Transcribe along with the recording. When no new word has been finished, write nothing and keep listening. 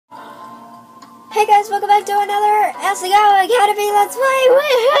Hey guys, welcome back to another Asagao Academy Let's Play.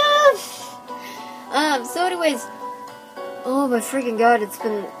 So anyways, oh my freaking god, it's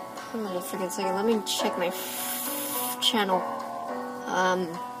been, hold on a freaking second, let me check my channel.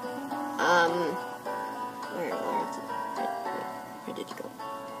 Where is it? Where did it go?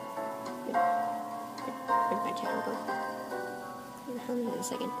 Where'd my channel go? Hold on a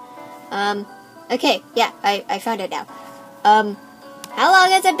second. Okay, yeah, I found it now. How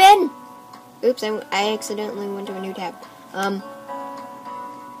long has it been? Oops, I accidentally went to a new tab. How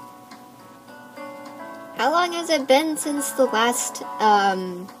long has it been since the last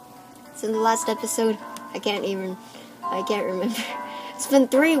episode? I can't remember. It's been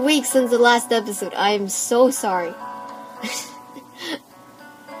 3 weeks since the last episode. I am so sorry.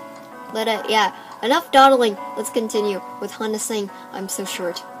 But, yeah, enough dawdling. Let's continue with Hana saying, I'm so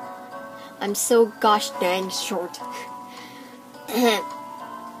short. I'm so gosh dang short.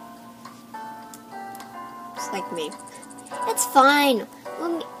 Just like me. It's fine.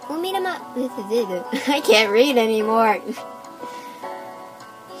 We'll meet him up. I can't read anymore.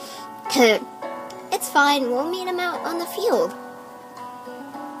 It's fine. We'll meet him out on the field.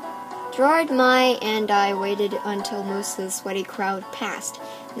 Gerard, Mai, and I waited until most of the sweaty crowd passed,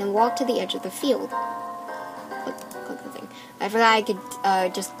 and then walked to the edge of the field. Click the thing. I forgot I could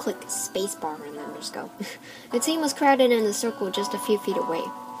just click spacebar and then just go. The team was crowded in a circle just a few feet away.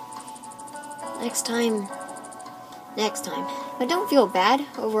 Next time. But don't feel bad.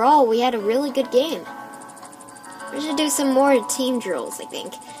 Overall, we had a really good game. We should do some more team drills, I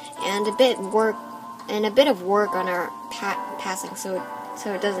think, and a bit of work on our passing, so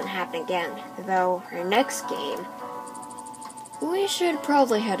it doesn't happen again. Though our next game, we should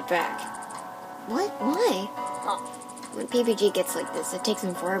probably head back. What? Why? When PPG gets like this, it takes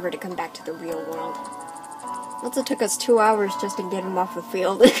him forever to come back to the real world. Once it took us 2 hours just to get him off the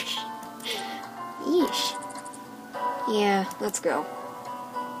field. Yeesh. Yeah, let's go.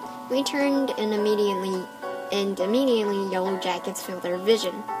 We turned and immediately Yellow Jackets filled our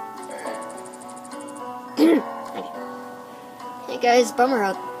vision. Hey guys,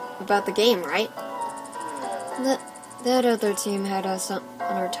 bummer about the game, right? That other team had us on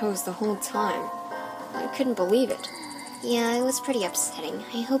our toes the whole time. I couldn't believe it. Yeah, it was pretty upsetting.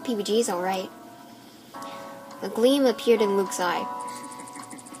 I hope PPG's alright. A gleam appeared in Luke's eye.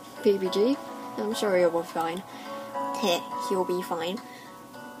 PPG? I'm sure he'll be fine. He'll be fine.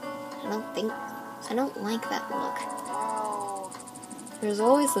 I don't like that look. There's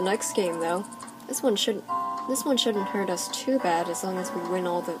always the next game, though. This one shouldn't hurt us too bad as long as we win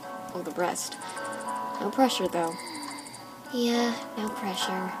all the rest. No pressure, though. Yeah, no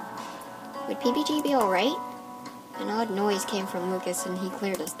pressure. Would PPG be alright? An odd noise came from Lucas and he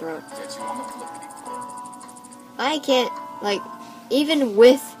cleared his throat. I can't, like, even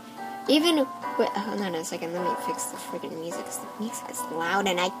with, hold on a second, let me fix the friggin' music. The music is loud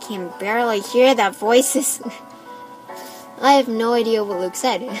and I can barely hear the voices. I have no idea what Luke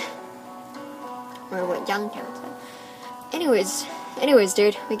said. Or what Youngtown said. Anyways,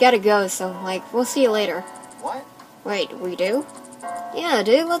 dude, we gotta go, so, like, we'll see you later. What? Wait, we do? Yeah,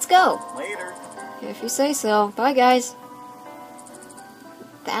 dude, let's go. Later. If you say so. Bye, guys.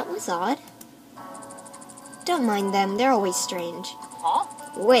 That was odd. Don't mind them, they're always strange. Huh?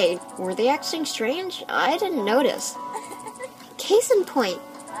 Wait, were they acting strange? I didn't notice. Case in point.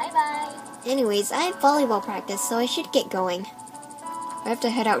 Bye-bye. Anyways, I have volleyball practice, so I should get going. I have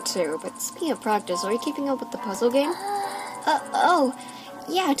to head out too, but speaking of practice, are you keeping up with the puzzle game? Oh,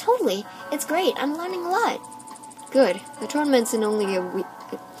 yeah, totally. It's great, I'm learning a lot. Good. The tournament's in only a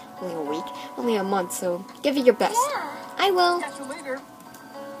month, so give it your best. Yeah. I will. Catch you later.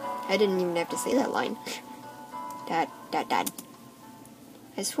 I didn't even have to say that line. Dad.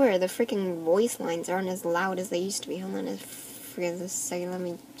 I swear, the freaking voice lines aren't as loud as they used to be. Hold on a second, let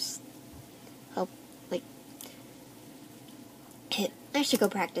me just help, like, I should go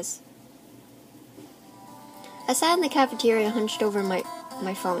practice. I sat in the cafeteria hunched over my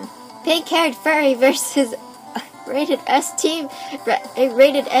phone. Pink-haired furry versus rated S team.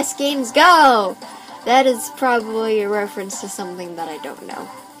 Rated S games, go! That is probably a reference to something that I don't know.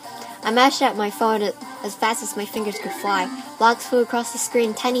 I mashed at my phone as fast as my fingers could fly. Blocks flew across the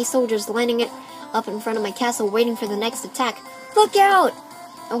screen, tiny soldiers lining it up in front of my castle waiting for the next attack. Look out!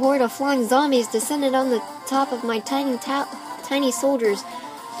 A horde of flying zombies descended on the top of my tiny soldiers,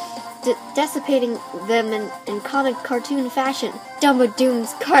 dissipating them in comic cartoon fashion.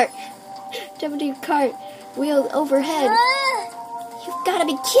 Dumbadoom's cart wheeled overhead. You've gotta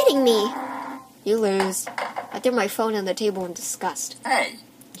be kidding me! You lose. I threw my phone on the table in disgust. Hey!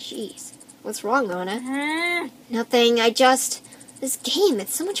 Jeez. What's wrong, Anna? Nothing, I just... This game,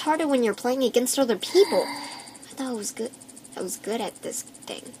 it's so much harder when you're playing against other people. I thought I was good at this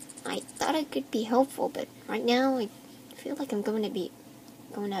thing. I thought I could be helpful, but right now I feel like I'm going to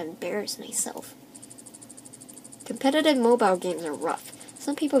embarrass myself. Competitive mobile games are rough.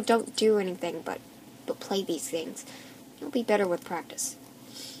 Some people don't do anything but play these things. You'll be better with practice.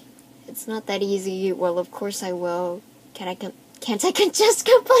 It's not that easy. Well, of course I will. Can't I just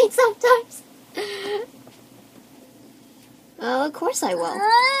complain sometimes? Well, of course I will.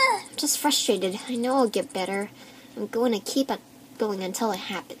 I'm just frustrated. I know I'll get better. I'm going to keep it going until it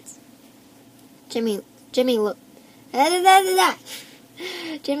happens. Jimmy looked...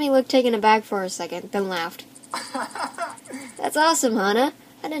 Jimmy looked taken aback for a second, then laughed. That's awesome, Hana.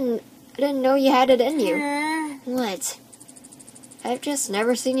 I didn't know you had it in you. What? I've just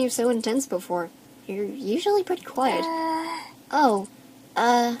never seen you so intense before. You're usually pretty quiet. I'm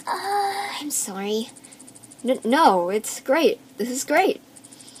sorry. No, it's great. This is great.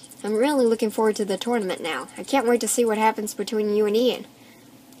 I'm really looking forward to the tournament now. I can't wait to see what happens between you and Ian.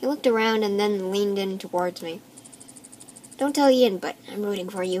 He looked around and then leaned in towards me. Don't tell Ian, but I'm rooting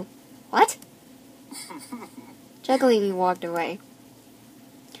for you. What? Chuckling, he walked away.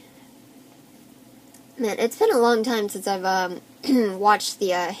 Man, it's been a long time since I've watched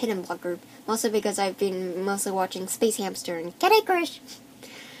the Hidden Block group. Mostly because I've been mostly watching Space Hamster and Candy Crush.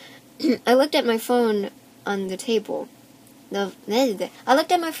 I looked at my phone on the table. I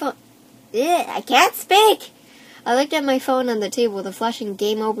looked at my phone. I can't speak! I looked at my phone on the table, the flashing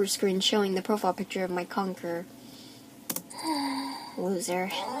game over screen showing the profile picture of my conqueror.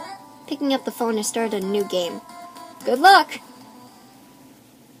 Loser. Picking up the phone to start a new game. Good luck!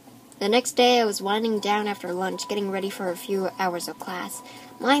 The next day, I was winding down after lunch, getting ready for a few hours of class.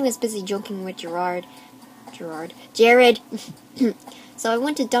 Mine was busy joking with Jared. So I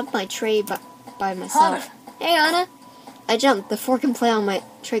went to dump my tray by myself. Hana. Hey, Anna! I jumped. The fork and plate on my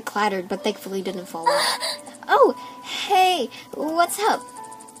tray clattered, but thankfully didn't fall off. Oh, hey! What's up?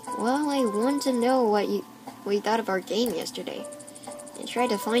 Well, I wanted to know what you thought of our game yesterday. I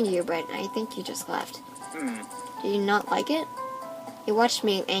tried to find you, but I think you just left. Did you not like it? He watched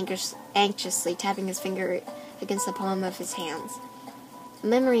me anxiously, tapping his finger against the palm of his hands. A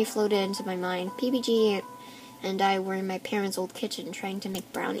memory floated into my mind. PBG and I were in my parents' old kitchen trying to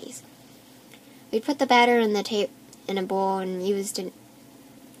make brownies. We put the batter in a bowl and used an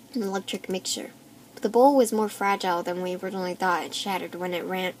electric mixer. But the bowl was more fragile than we originally thought. It shattered when I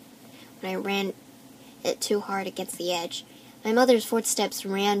ran it too hard against the edge. My mother's footsteps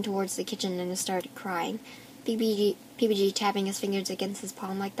ran towards the kitchen and I started crying. PBG tapping his fingers against his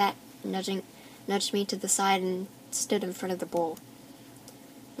palm like that, nudged me to the side and stood in front of the bowl.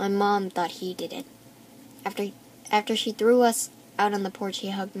 My mom thought he did it. After she threw us out on the porch, he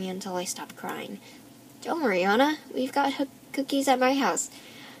hugged me until I stopped crying. Don't worry, Anna. We've got cookies at my house.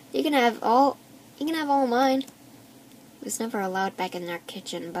 You can have all mine. It was never allowed back in our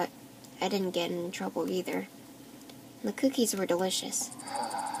kitchen, but I didn't get in trouble either. The cookies were delicious.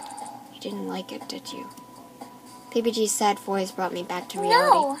 You didn't like it, did you? PBG's sad voice brought me back to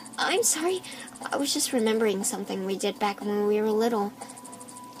reality. No! I'm sorry. I was just remembering something we did back when we were little.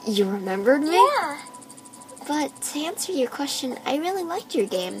 You remembered me? Yeah. But to answer your question, I really liked your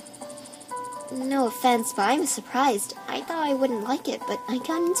game. No offense, but I'm surprised. I thought I wouldn't like it, but I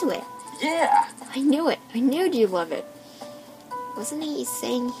got into it. Yeah. I knew it. I knew you'd love it. Wasn't he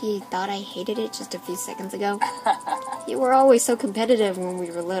saying he thought I hated it just a few seconds ago? You were always so competitive when we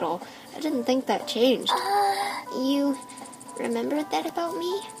were little. I didn't think that changed. You remembered that about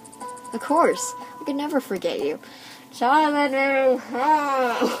me? Of course. I could never forget you. Jonathan!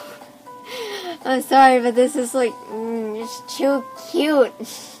 I'm sorry, but this is like, it's too cute.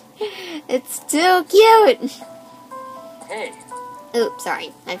 It's too cute! Hey. Oops,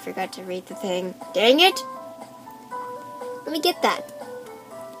 sorry. I forgot to read the thing. Dang it! Let me get that.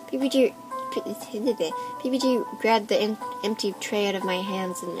 PBG grabbed the empty tray out of my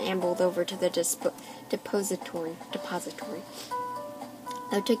hands and ambled over to the depository.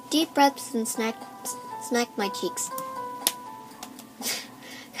 I took deep breaths and smacked my cheeks.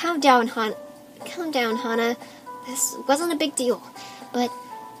 Calm down, Hana. This wasn't a big deal, but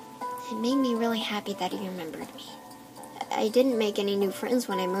it made me really happy that you remembered me. I didn't make any new friends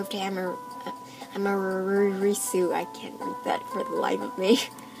when I moved to Amarisu. I can't read that for the life of me.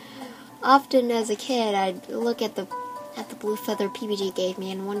 Often as a kid, I'd look at the blue feather PBG gave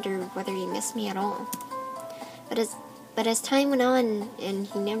me and wonder whether he missed me at all. But as time went on and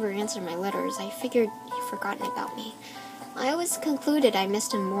he never answered my letters, I figured he'd forgotten about me. I always concluded I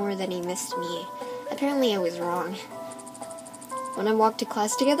missed him more than he missed me. Apparently I was wrong. Want to walk to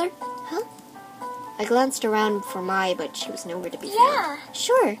class together? Huh? I glanced around for Mai, but she was nowhere to be Yeah. found.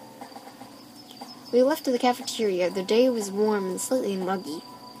 Sure. We left the cafeteria. The day was warm and slightly muggy,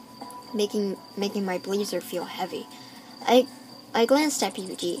 making my blazer feel heavy. I glanced at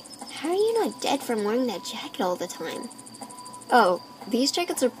PPG. How are you not dead from wearing that jacket all the time? Oh, these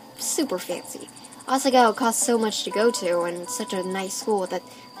jackets are super fancy. Asagao costs so much to go to, and such a nice school that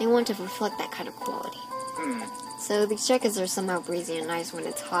they want to reflect that kind of quality. So these jackets are somehow breezy and nice when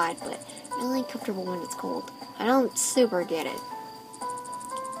it's hot, but really comfortable when it's cold. I don't super get it.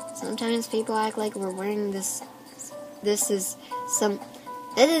 Sometimes people act like we're wearing this is some...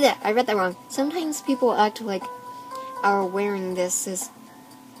 I read that wrong. Sometimes people act like our wearing this is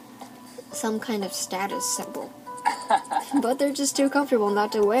some kind of status symbol. But they're just too comfortable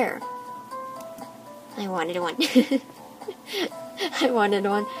not to wear. I wanted one. I wanted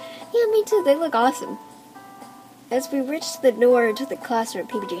one. Yeah, me too. They look awesome. As we reached the door to the classroom,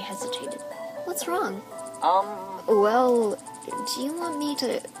 PPG hesitated. What's wrong? Well, do you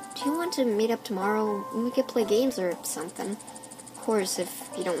want to meet up tomorrow? We could play games or something. Of course, if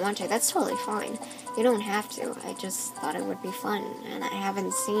you don't want to, that's totally fine. You don't have to. I just thought it would be fun, and I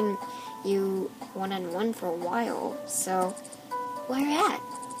haven't seen you one-on-one for a while, so... Where at?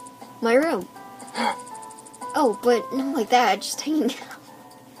 My room. Oh, but not like that, just hanging out.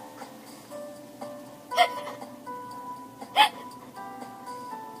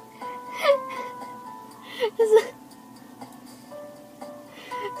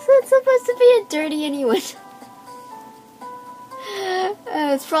 So it's supposed to be a dirty innuendo.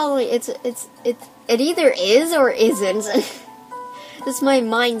 It's probably, it either is or isn't. It's my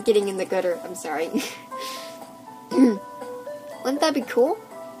mind getting in the gutter, I'm sorry. Wouldn't that be cool?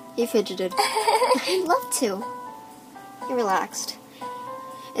 He fidgeted. I'd love to. He relaxed.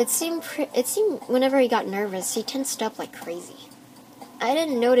 It seemed whenever he got nervous, he tensed up like crazy. I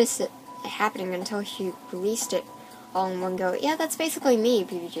didn't notice it happening until he released it all in one go. Yeah, that's basically me,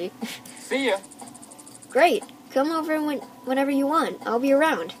 PPG. See ya. Great. Come over whenever you want. I'll be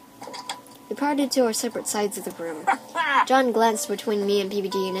around. We parted to our separate sides of the room. John glanced between me and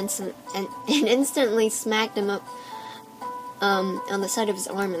PPG and instantly smacked him up on the side of his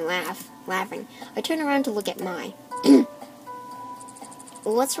arm and laughing. I turned around to look at Mai.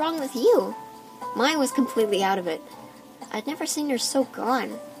 What's wrong with you? Mai was completely out of it. I'd never seen her so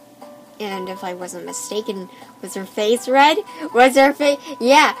gone. And if I wasn't mistaken, was her face red? Was her face...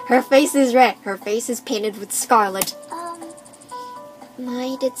 Yeah, her face is red. Her face is painted with scarlet.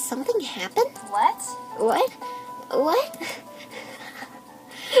 Mai, did something happen? What? What?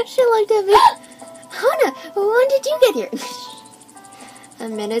 She looked at me. Hana, when did you get here? A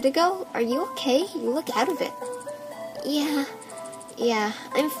minute ago? Are you okay? You look out of it. Yeah,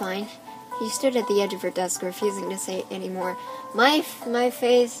 I'm fine. She stood at the edge of her desk, refusing to say any more. My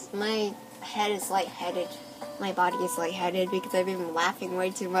head is lightheaded. My body is lightheaded because I've been laughing way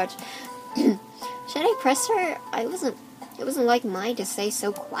too much. Should I press her? It wasn't like Mai to stay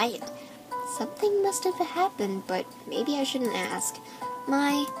so quiet. Something must have happened, but maybe I shouldn't ask.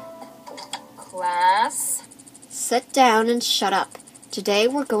 Mai... Class? Sit down and shut up. Today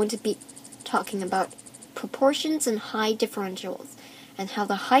we're going to be talking about proportions and height differentials, and how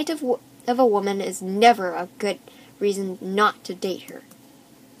the height of a woman is never a good reason not to date her.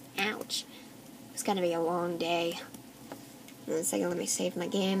 Ouch. It's gonna be a long day. One second, let me save my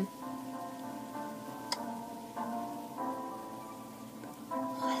game.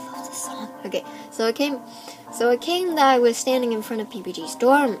 Oh, I love this song. Okay, so it came that I was standing in front of PPG's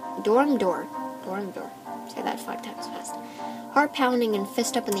dorm door. Say that 5 times fast. Heart pounding and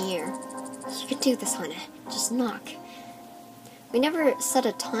fist up in the air. You can do this, Hana. Just knock. We never set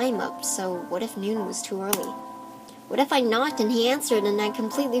a time up, so what if noon was too early? What if I knocked and he answered and I'd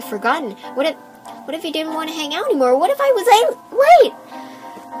completely forgotten? What if he didn't want to hang out anymore? What if I was late?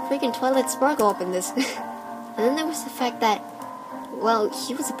 Freaking Twilight Sparkle up in this. And then there was the fact that, well,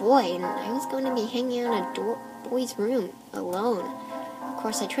 he was a boy and I was going to be hanging out in a boy's room alone. Of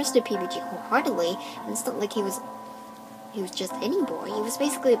course, I trusted PPG wholeheartedly, and it's not like he was just any boy. He was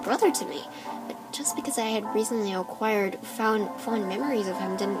basically a brother to me. But just because I had recently acquired fond memories of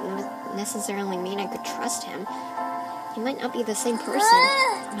him didn't necessarily mean I could trust him. He might not be the same person.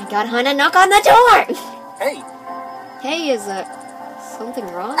 Oh my god, Hana, knock on the door! Hey! Hey, is something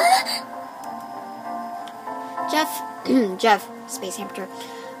wrong? Jeff, Space Hamster,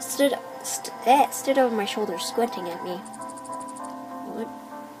 stood over my shoulder, squinting at me. What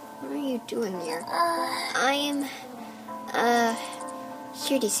are you doing here? I am,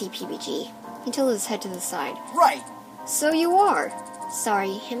 here to see PPG. He tilted his head to the side. Right! So you are.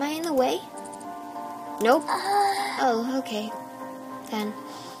 Sorry, am I in the way? Nope. Oh, okay. Then.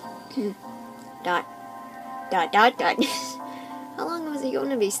 dot, dot, dot, dot. How long was he going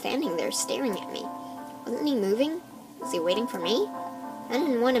to be standing there staring at me? Wasn't he moving? Was he waiting for me? I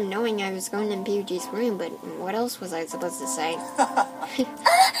didn't want him knowing I was going in PUG's room, but what else was I supposed to say?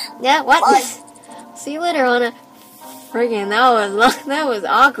 Yeah, what? Bye. See you later, Anna. Friggin', that was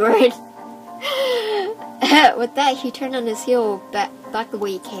awkward. With that, he turned on his heel back the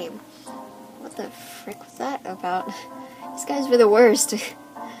way he came. What the frick was that about? These guys were the worst.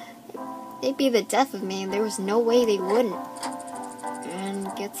 They'd be the death of me, and there was no way they wouldn't. And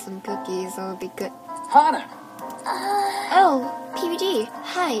get some cookies, that would be good. Hana. Oh, PBG.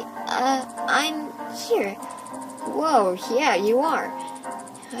 Hi. I'm here. Whoa, yeah, you are.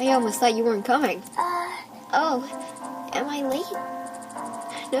 I almost thought you weren't coming. Oh, am I late?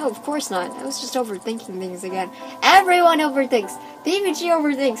 No, of course not. I was just overthinking things again. Everyone overthinks. PBG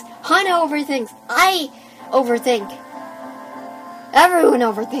overthinks. Hana overthinks. I overthink. Everyone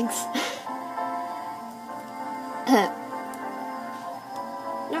overthinks.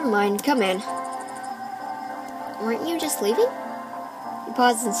 Never mind, come in. Weren't you just leaving? He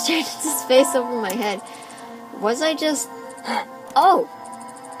paused and stared into space over my head. Was I just... Oh!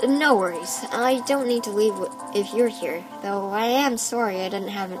 No worries. I don't need to leave if you're here, though I am sorry I didn't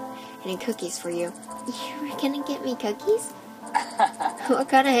have any cookies for you. You were gonna get me cookies? What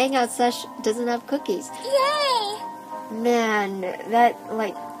kind of hangout sesh doesn't have cookies? Yay! Man, that,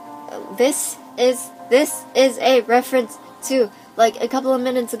 like, this is a reference to, like, a couple of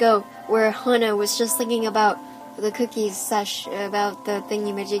minutes ago where Hana was just thinking about the cookies sesh, about the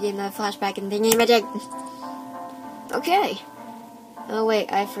thingy-majig in the flashback and thingy-majig. Okay. Oh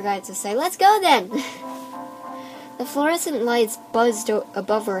wait, I forgot to say, let's go then! The fluorescent lights buzzed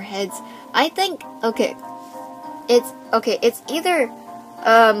above our heads. I think, it's either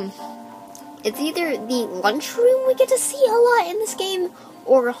the lunchroom we get to see a lot in this game,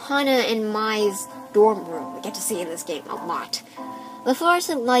 or Hana and Mai's dorm room we get to see in this game a lot. The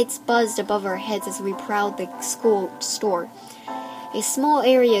fluorescent lights buzzed above our heads as we prowled the school store, a small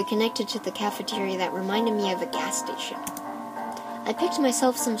area connected to the cafeteria that reminded me of a gas station. I picked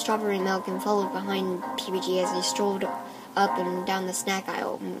myself some strawberry milk and followed behind PBG as he strolled up and down the snack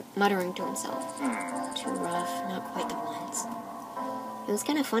aisle, muttering to himself. Too rough, not quite the ones. It was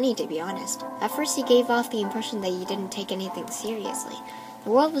kind of funny, to be honest. At first he gave off the impression that he didn't take anything seriously. The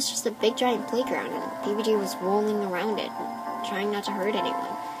world was just a big giant playground, and PBG was rolling around it, trying not to hurt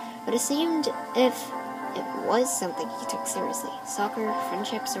anyone. But it seemed if it was something he took seriously. Soccer,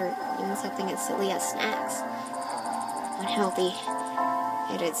 friendships, or even something as silly as snacks. Unhealthy.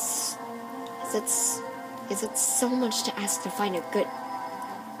 Is it so much to ask to find a good...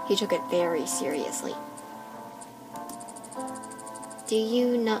 He took it very seriously. Do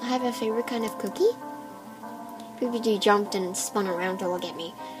you not have a favorite kind of cookie? PBG jumped and spun around to look at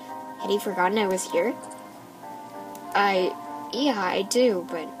me. Had he forgotten I was here? Yeah, I do,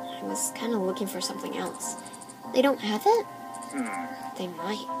 but I was kind of looking for something else. They don't have it? They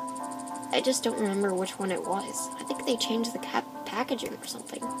might. I just don't remember which one it was. I think they changed the packaging or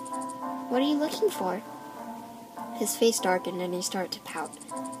something. What are you looking for? His face darkened and he started to pout.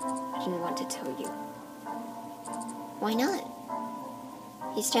 I didn't want to tell you. Why not?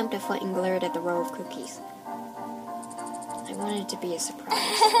 He stamped a foot and glared at the row of cookies. I wanted it to be a surprise.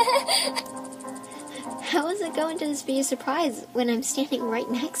 How is it going to just be a surprise when I'm standing right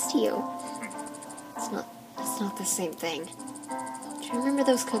next to you? It's not the same thing. Do you remember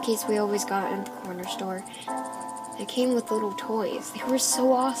those cookies we always got in the corner store? They came with little toys. They were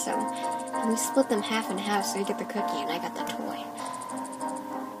so awesome. And we split them half and half so you get the cookie and I got the toy.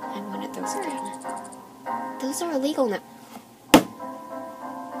 I wanted those again. Those are illegal now.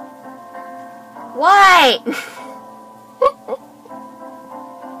 Why?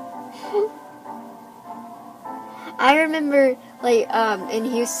 I remember, like, in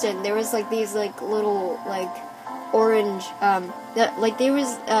Houston, there was, like, these, like, little, like, orange,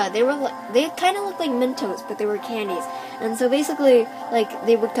 they kind of looked like Mentos, but they were candies. And so basically, like,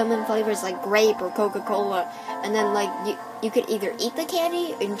 they would come in flavors like grape or Coca-Cola, and then, like, you could either eat the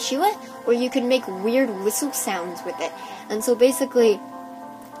candy and chew it, or you could make weird whistle sounds with it. And so basically,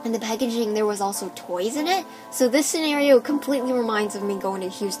 in the packaging, there was also toys in it. So this scenario completely reminds of me going to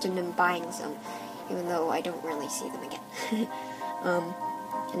Houston and buying some, even though I don't really see them again.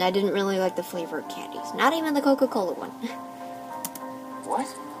 And I didn't really like the flavor of candies. Not even the Coca-Cola one. What?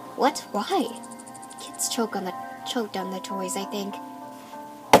 What? Why? Kids choked on the toys, I think.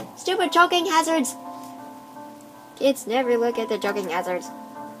 Stupid choking hazards! Kids never look at the choking hazards.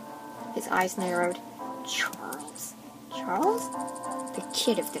 His eyes narrowed. Charles. Charles? The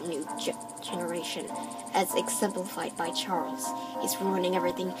kid of the new generation, as exemplified by Charles. He's ruining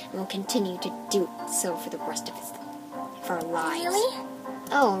everything and will continue to do so for the rest of our lives. Really?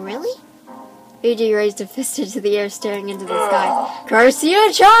 Oh, really? PG raised a fist into the air, staring into the sky. Curse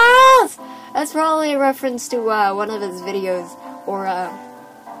you, Charles! That's probably a reference to one of his videos, or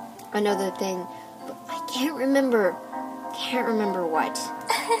another thing. But I can't remember. Can't remember what.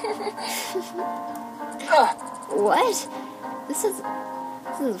 What? This isn't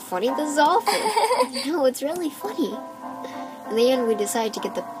funny. This is awful. No, it's really funny. In the end, we decided to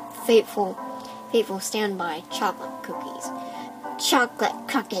get the fateful standby chocolate cookies,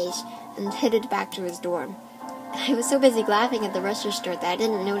 and headed back to his dorm. I was so busy laughing at the register that I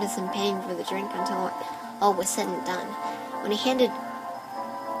didn't notice him paying for the drink until all was said and done. When he handed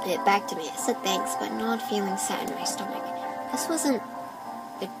it back to me, I said thanks, but not feeling sad in my stomach. This wasn't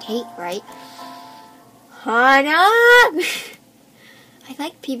a date, right? Hana! I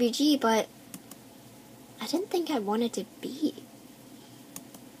like PBG, but I didn't think I wanted to be.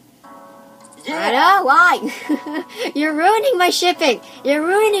 Hana, why? You're ruining my shipping! You're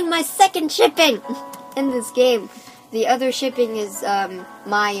ruining my second shipping in this game. The other shipping is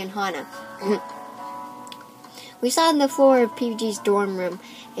Mai and Hana. We sat on the floor of PBG's dorm room,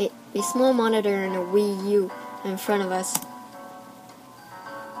 a small monitor and a Wii U in front of us.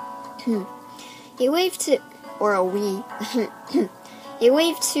 He waved to, or a Wii. He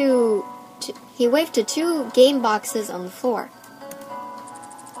waved to two game boxes on the floor.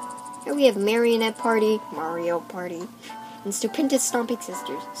 Here we have Marionette Party, Mario Party, and Stupendous Stomping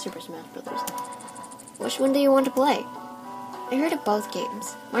Sisters, Super Smash Brothers. Which one do you want to play? I heard of both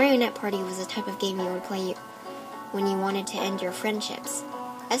games. Marionette Party was a type of game you would play when you wanted to end your friendships.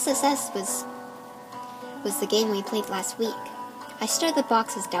 SSS was the game we played last week. I stared at the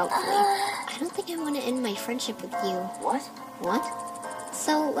boxes doubtfully. I don't think I want to end my friendship with you. What? What?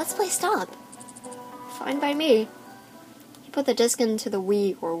 So, let's play Stop. Fine by me. He put the disc into the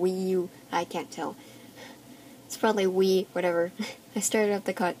Wii or Wii U. I can't tell. It's probably Wii, whatever. I started up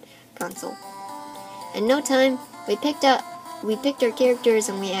the console. In no time, we picked our characters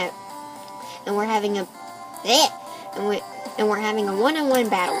and we're having a one-on-one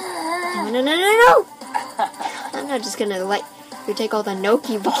battle. No. I'm not just gonna let you take all the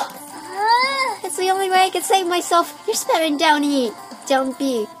Noki balls. It's the only way I can save myself. You're spamming down E, down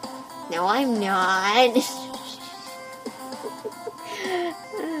B. No, I'm not.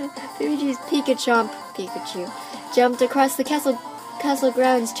 Luigi's Pikachu jumped across the castle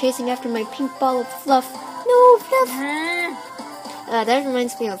grounds, chasing after my pink ball of fluff. No, Fluff! That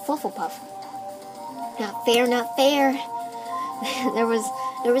reminds me of Flufflepuff. Not fair, not fair. There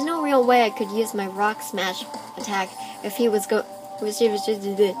was no real way I could use my rock smash attack if he was just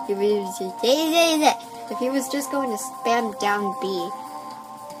going to spam down B.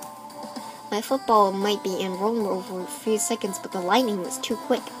 My football might be invulnerable for a few seconds, but the lightning was too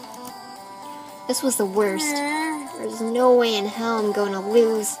quick. This was the worst. There's no way in hell I'm going to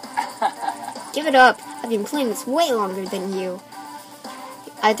lose. Give it up. I've been playing this way longer than you.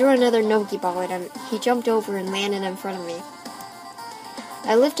 I threw another Noki ball at him. He jumped over and landed in front of me.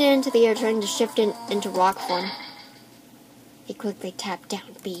 I lifted into the air, trying to shift into rock form. He quickly tapped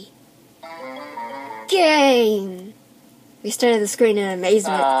down B. Game! We stared at the screen in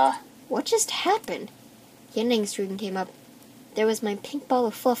amazement. What just happened? The ending screen came up. There was my pink ball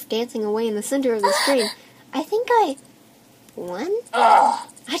of fluff dancing away in the center of the screen. I think I won?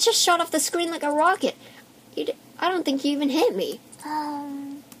 I just shot off the screen like a rocket. I don't think you even hit me.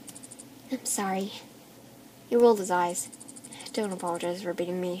 I'm sorry. He rolled his eyes. Don't apologize for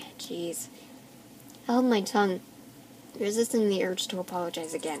beating me. Jeez. I held my tongue, resisting the urge to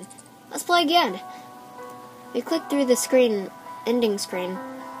apologize again. Let's play again. We clicked through the ending screen.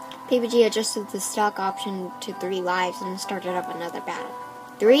 PBG adjusted the stock option to 3 lives and started up another battle.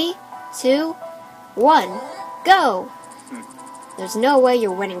 3, 2, 1, go! There's no way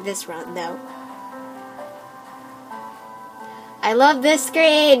you're winning this round, though. I love this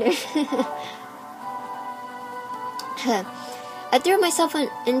screen! I threw myself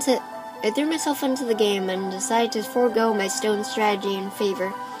into the game and decided to forego my stone strategy in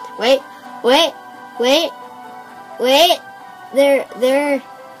favor. Wait. There.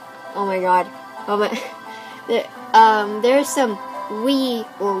 Oh my god. There's some Wii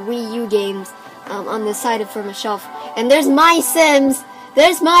or Wii U games on the side from a shelf, and there's My Sims.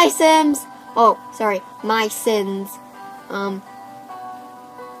 Oh, sorry, My Sins.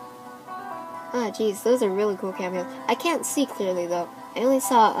 Geez, those are really cool cameos. I can't see clearly though. I only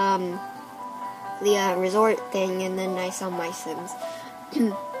saw the resort thing, and then I saw My Sims.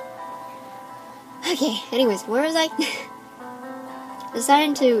 Okay, Okay, anyways, where was I?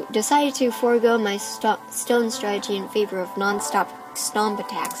 Decided to forego my stone strategy in favor of non-stop stomp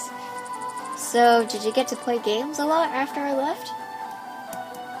attacks. So, did you get to play games a lot after I left?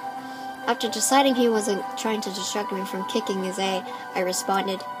 After deciding he wasn't trying to distract me from kicking his A, I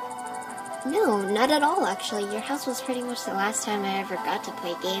responded, "No, not at all, actually. Your house was pretty much the last time I ever got to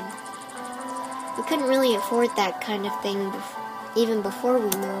play a game. We couldn't really afford that kind of thing even before we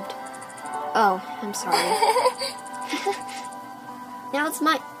moved." Oh, I'm sorry. Now it's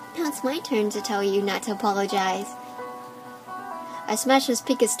my turn to tell you not to apologize. I smashed his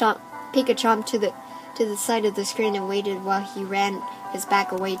Pika-Chomp to the side of the screen and waited while he ran his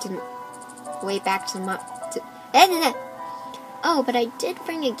back way back to my... Oh, but I did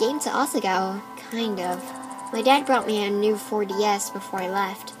bring a game to Asagao, kind of. My dad brought me a new 4DS before I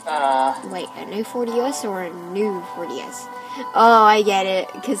left. Wait, a new 4DS or a new 4DS? Oh, I get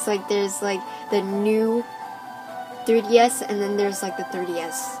it, because, like, there's, like, the new 3DS, and then there's, like, the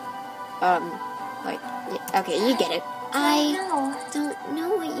 3DS. Okay, you get it. I don't know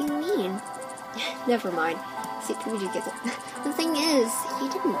what you mean. Never mind. See, Puji gets it. The thing is, he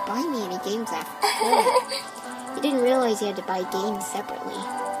didn't buy me any games after that. He didn't realize he had to buy games separately.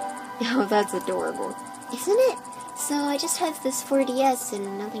 Oh, that's adorable. Isn't it? So I just have this 4DS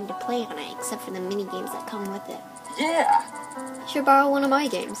and nothing to play on it except for the mini games that come with it. Yeah. I should borrow one of my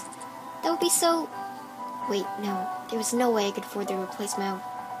games. That would be so... Wait, no. There was no way I could afford to replace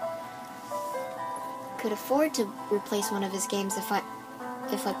one of his games if I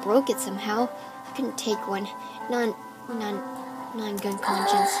broke it somehow. I couldn't take one. Non-good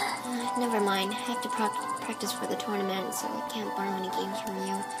conscience. Never mind. I have to practice for the tournament, so I can't borrow any games from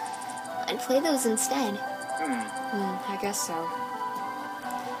you. I'd play those instead. I guess so.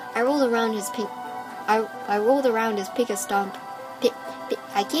 I rolled around his Pika-Stomp.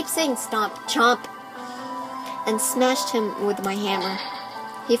 I keep saying stomp. Chomp. And smashed him with my hammer.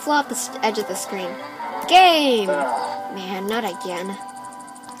 He flew off the edge of the screen. Game! Man, not again.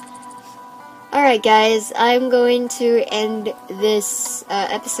 Alright guys, I'm going to end this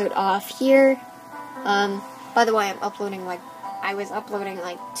episode off here. By the way, I was uploading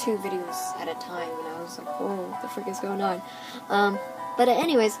like 2 videos at a time, and I was like, whoa, what the frick is going on? But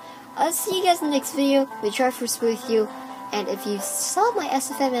anyways, I'll see you guys in the next video. We try for with you, and if you saw my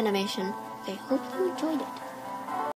SFM animation, I hope you enjoyed it.